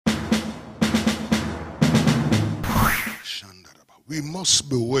we must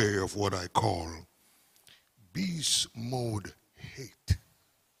beware of what I call beast mode hate.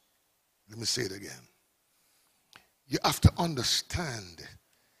 Let me say it again. You have to understand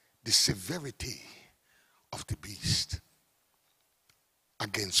the severity of the beast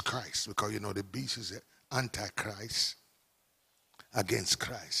against Christ, because you know the beast is an antichrist against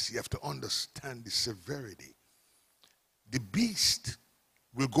Christ. You have to understand the severity. The beast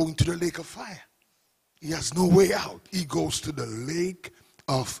will go into the lake of fire. He has no way out. He goes to the lake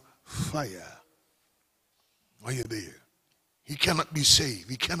of fire. Are you there? He cannot be saved.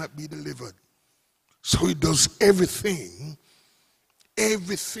 He cannot be delivered. So he does everything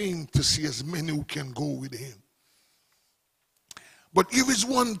to see as many who can go with him. But here is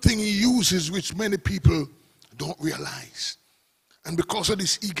one thing he uses which many people don't realize. And because of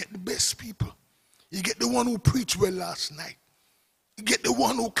this, he get the best people. He get the one who preached well last night. He get the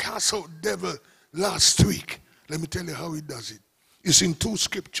one who cast out devil last week. Let me tell you how he does it. It's in two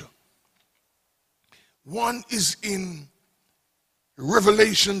scriptures. One is in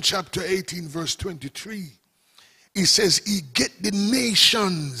Revelation chapter 18 verse 23. He says he get the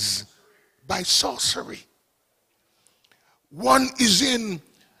nations by sorcery. One is in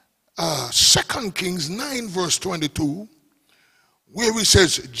 2 Kings 9 verse 22, where he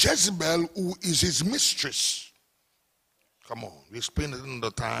says Jezebel, who is his mistress. Come on, we explain it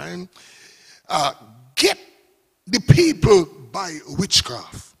another time. Get the people by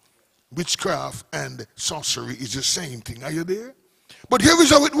witchcraft. Witchcraft and sorcery is the same thing. Are you there? But here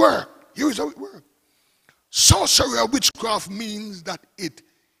is how it works. Here is how it works. Sorcery or witchcraft means that it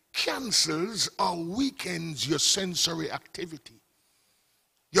cancels or weakens your sensory activity,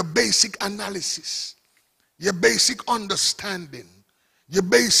 your basic analysis, your basic understanding, your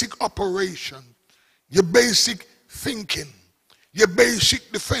basic operation, your basic thinking, your basic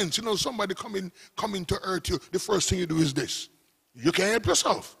defense. You know, somebody coming to hurt you, the first thing you do is this. You can't help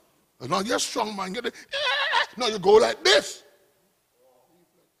yourself. No, you're strong, man. No, you go like this.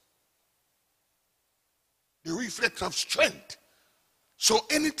 The reflex of strength. So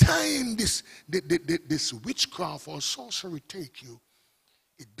anytime this witchcraft or sorcery take you,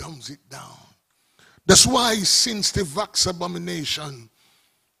 it dumbs it down. That's why since the Vax abomination,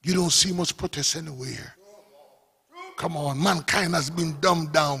 you don't see much protest anywhere. Come on, mankind has been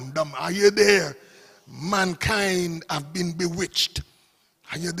dumbed down. Are you there? Mankind have been bewitched.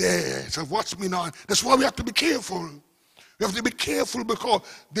 Are you there? So watch me now. That's why we have to be careful. We have to be careful because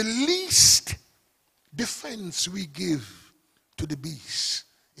the least defense we give to the beast,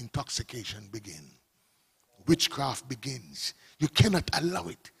 intoxication begins. Witchcraft begins. You cannot allow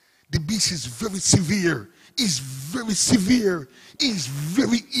it. The beast is very severe. He's very severe. He's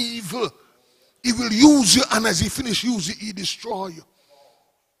very evil. He will use you, and as he finishes using you, he destroy you.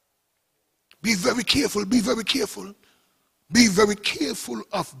 Be very careful. Be very careful. Be very careful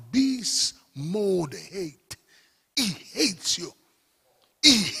of beast mode hate. He hates you.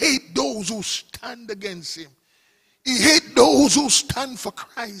 He hates those who stand against him. He hates those who stand for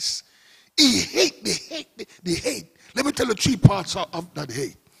Christ. He hates the hate. Let me tell you 3 parts of that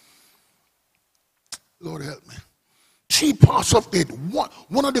hate. Lord help me. 3 parts of hate.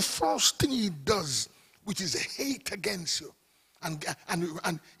 One of the first things he does, which is hate against you. And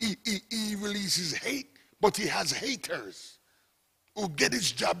he releases hate, but he has haters who get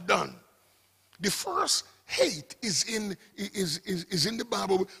his job done. The first hate is in the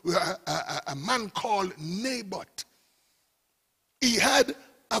Bible. A man called Naboth. He had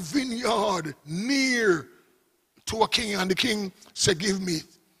a vineyard near to a king, and the king said, "Give me."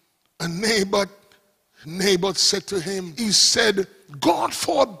 And Naboth said to him, he said, "God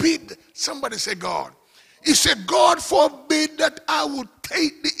forbid." Somebody say God. He said, "God forbid that I would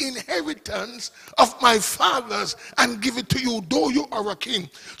take the inheritance of my fathers and give it to you, though you are a king."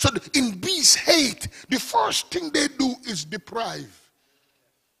 So in beast hate, the first thing they do is deprive.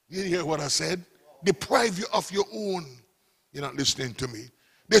 You hear what I said? Deprive you of your own. You're not listening to me.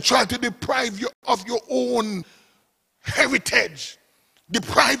 They try to deprive you of your own heritage.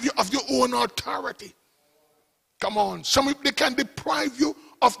 Deprive you of your own authority. Come on. Some of they can deprive you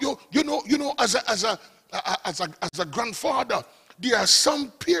of your, you know, as a grandfather, there are some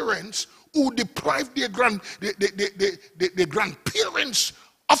parents who deprive their grandparents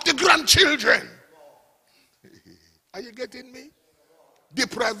of the grandchildren. Are you getting me?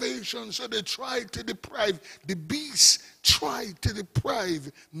 Deprivation. So they try to deprive, the beast tried to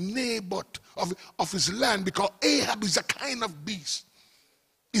deprive Naboth of his land, because Ahab is a kind of beast.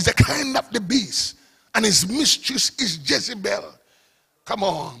 He's a kind of the beast. And his mistress is Jezebel. Come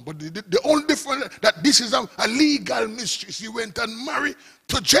on. But the only difference that this is a legal mistress. He went and married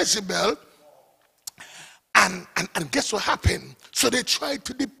to Jezebel. And guess what happened? So they tried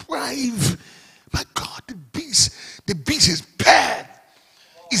to deprive. My God, the beast is bad.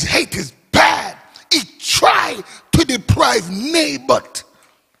 His hate is bad. He tried to deprive Naboth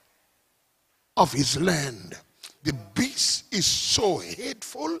of his land. The beast is so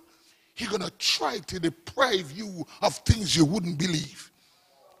hateful, he's going to try to deprive you of things you wouldn't believe.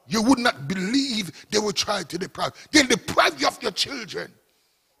 You would not believe they will try to deprive. They'll deprive you of your children.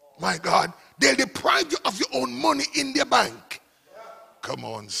 My God, they'll deprive you of your own money in their bank. Come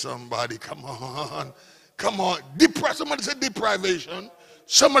on, somebody, come on. Come on. Somebody said deprivation.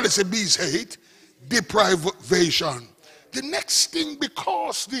 Somebody said beast hate. Deprivation. The next thing,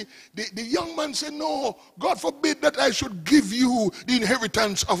 because the young man said, no, God forbid that I should give you the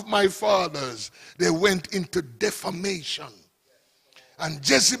inheritance of my fathers. They went into defamation. And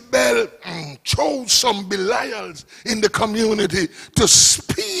Jezebel chose some Belials in the community to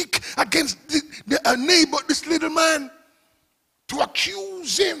speak against a neighbor, this little man, to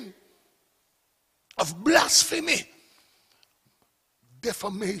accuse him of blasphemy.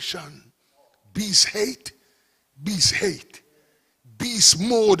 Defamation. Beast hate. Beast hate. Beast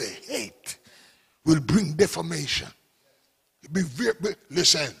mode hate will bring defamation.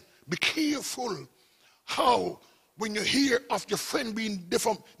 Listen, be careful how when you hear of your friend being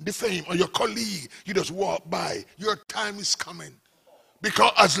defamed or your colleague, you just walk by. Your time is coming.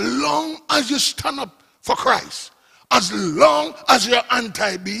 Because as long as you stand up for Christ, as long as you're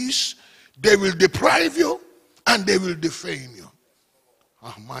anti-beast, they will deprive you and they will defame you.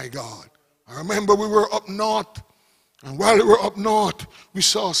 Oh my God. I remember we were up north, and while we were up north, we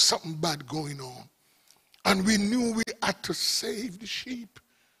saw something bad going on. And we knew we had to save the sheep.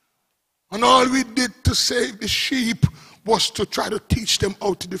 And all we did to save the sheep was to try to teach them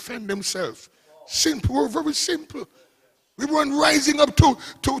how to defend themselves. Simple, we were very simple. We weren't rising up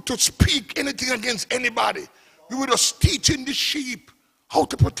to speak anything against anybody. We were just teaching the sheep how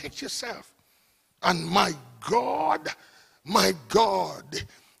to protect yourself. And my God,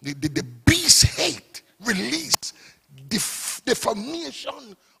 the beast hate released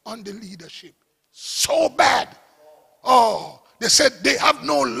defamation on the leadership. So bad. Oh, they said they have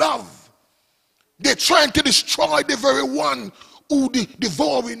no love. They're trying to destroy the very one who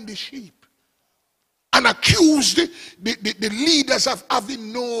devouring the sheep. And accuse the leaders of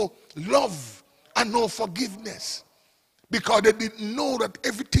having no love and no forgiveness. Because they didn't know that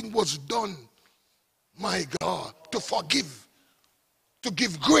everything was done, my God, to forgive, to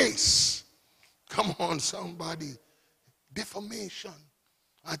give grace. Come on, somebody. Defamation.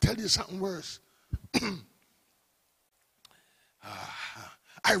 I'll tell you something worse.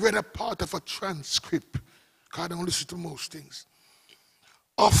 I read a part of a transcript, because I don't listen to most things,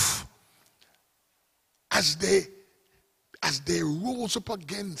 of as they rose up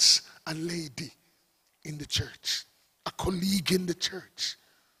against a lady in the church, a colleague in the church.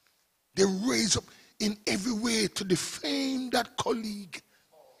 They raised up in every way to defame that colleague.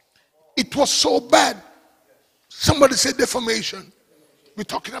 It was so bad. Somebody said defamation. We're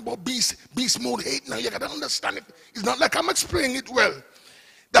talking about beast mode hate now. You got to understand it. It's not like I'm explaining it well.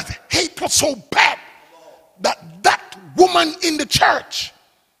 That hate was so bad that woman in the church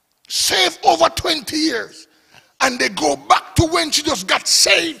saved over 20 years. And they go back to when she just got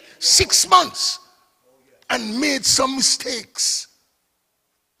saved 6 months and made some mistakes.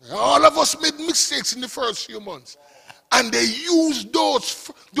 All of us made mistakes in the first few months. And they used those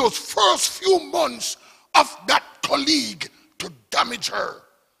first few months of that colleague to damage her.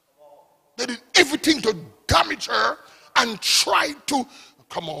 They did everything to damage her and try to,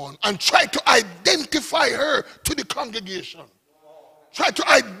 try to identify her to the congregation. Try to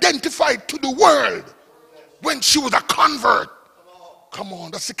identify to the world when she was a convert. Come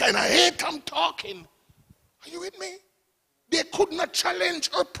on, that's the kind of hate I'm talking. Are you with me? They could not challenge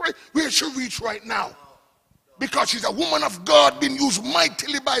her prayer where she reached right now. Because she's a woman of God being used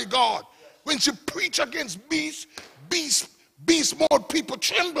mightily by God. When she preach against beast mode, people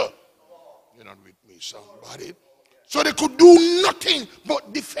tremble. You're not with me, somebody. So they could do nothing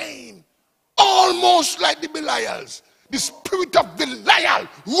but defame. Almost like the Belials. The spirit of Belial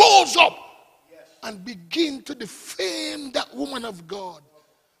rose up and began to defame that woman of God.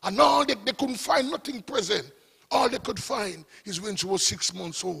 And all they couldn't find nothing present. All they could find is when she was 6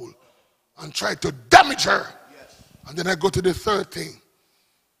 months old and tried to damage her. And then I go to the third thing.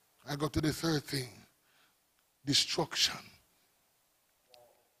 Destruction.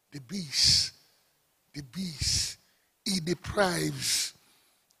 The beast, he deprives,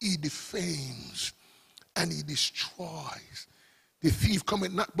 he defames, and he destroys. The thief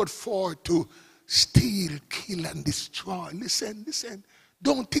cometh not but for to steal, kill, and destroy. Listen.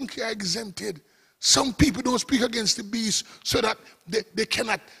 Don't think you're exempted Some people don't speak against the beast so that they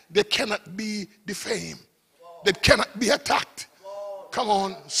cannot be defamed. They cannot be attacked. Come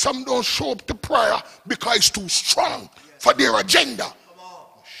on. Some don't show up to prayer because it's too strong for their agenda.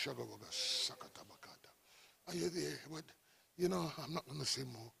 Are you there? But, you know, I'm not going to say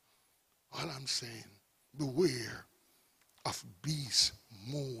more. All I'm saying, beware of beast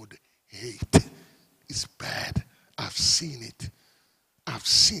mode hate. It's bad. I've seen it. I've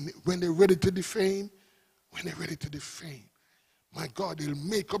seen it. When they're ready to defame, my God, they'll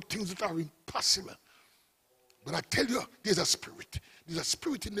make up things that are impossible. But I tell you, there's a spirit. There's a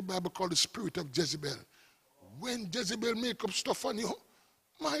spirit in the Bible called the spirit of Jezebel. When Jezebel make up stuff on you,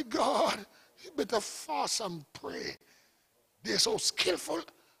 my God, you better fast and pray. They're so skillful.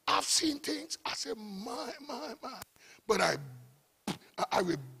 I've seen things. I say, my. But I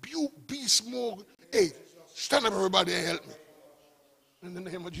rebuke beast mode. Hey, stand up everybody and help me. In the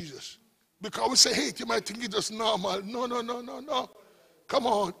name of Jesus. Because we say hate, you might think it's just normal. No. Come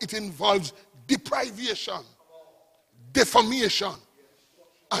on. It involves deprivation, defamation,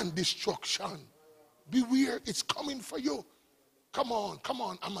 and destruction. Beware, it's coming for you. Come on.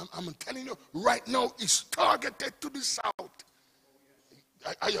 I'm telling you, right now, it's targeted to the south.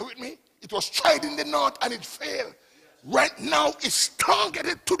 Are you with me? It was tried in the north and it failed. Right now, it's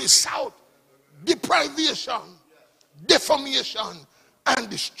targeted to the south. Deprivation, defamation, and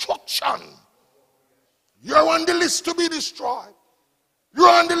destruction. You're on the list to be destroyed. You're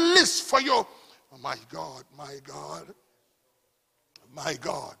on the list for your, oh my God,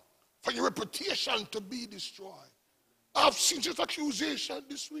 for your reputation to be destroyed. I've seen this accusation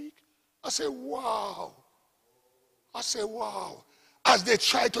this week. I say, wow. As they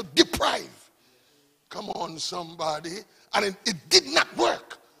try to deprive. Come on, somebody. And it did not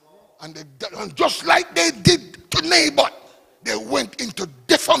work. And just like they did to Naboth, they went into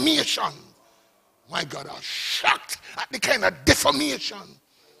defamation. My God, I was shocked at the kind of defamation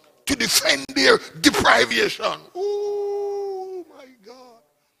to defend their deprivation. Oh, my God.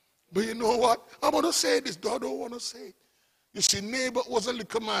 But you know what? I'm going to say this, though I don't want to say it. You see, Naboth was a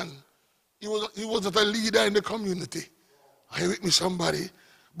little man. He wasn't a leader in the community. Are you with me, somebody?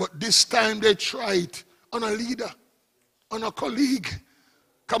 But this time they tried on a leader, on a colleague.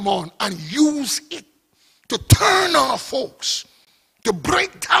 Come on, and use it to turn on folks, to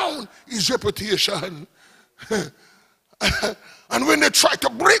break down his reputation. And when they try to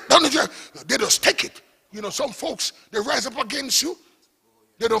break down his reputation, they just take it. You know, some folks, they rise up against you.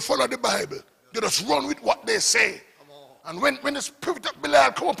 They don't follow the Bible. They just run with what they say. And when the spirit of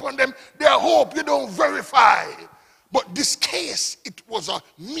Belial come upon them, they hope you don't verify. But this case, it was a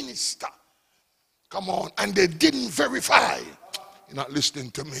minister. Come on. And they didn't verify. You're not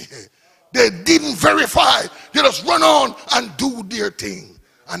listening to me. They didn't verify. They just run on and do their thing.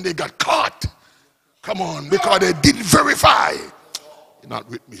 And they got caught. Come on. Because they didn't verify. You're not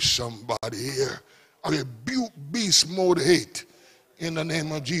with me, somebody here. I rebuke beast mode hate. In the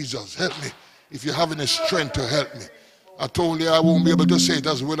name of Jesus. Help me. If you have any strength to help me. I told you I won't be able to say it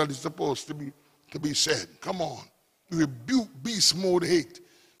as well as it's supposed to be said. Come on. You rebuke beast mode hate.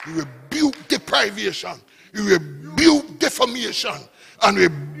 You rebuke deprivation. You rebuke defamation. And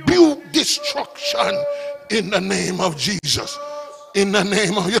rebuke destruction in the name of Jesus. In the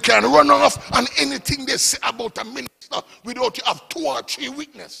name of, you can't run off on anything they say about a minister without you have 2 or 3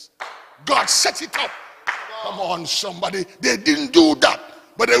 witnesses. God set it up. Come on, somebody. They didn't do that,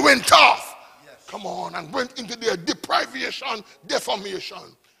 but they went off. Come on, and went into their deprivation,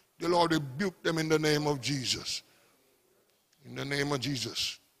 defamation. The Lord rebuked them in the name of Jesus. In the name of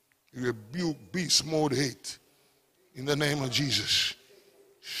Jesus. You rebuke beast mode hate. In the name of Jesus.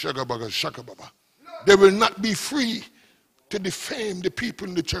 Shagabaga, shakababa. They will not be free to defame the people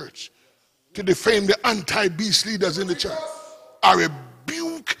in the church. To defame the anti-beast leaders in the church. I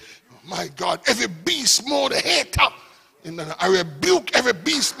rebuke, my God, every beast mode hater. I rebuke every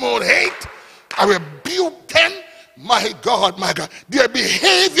beast mode hate. I rebuke them, my God. Their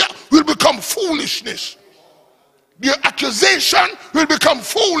behavior will become foolishness. Their accusation will become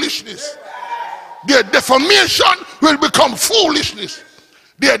foolishness. Their defamation will become foolishness.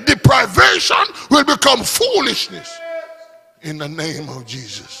 Their deprivation will become foolishness. In the name of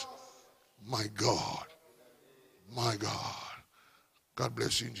Jesus. My God. My God. God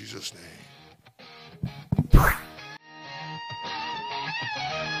bless you in Jesus' name.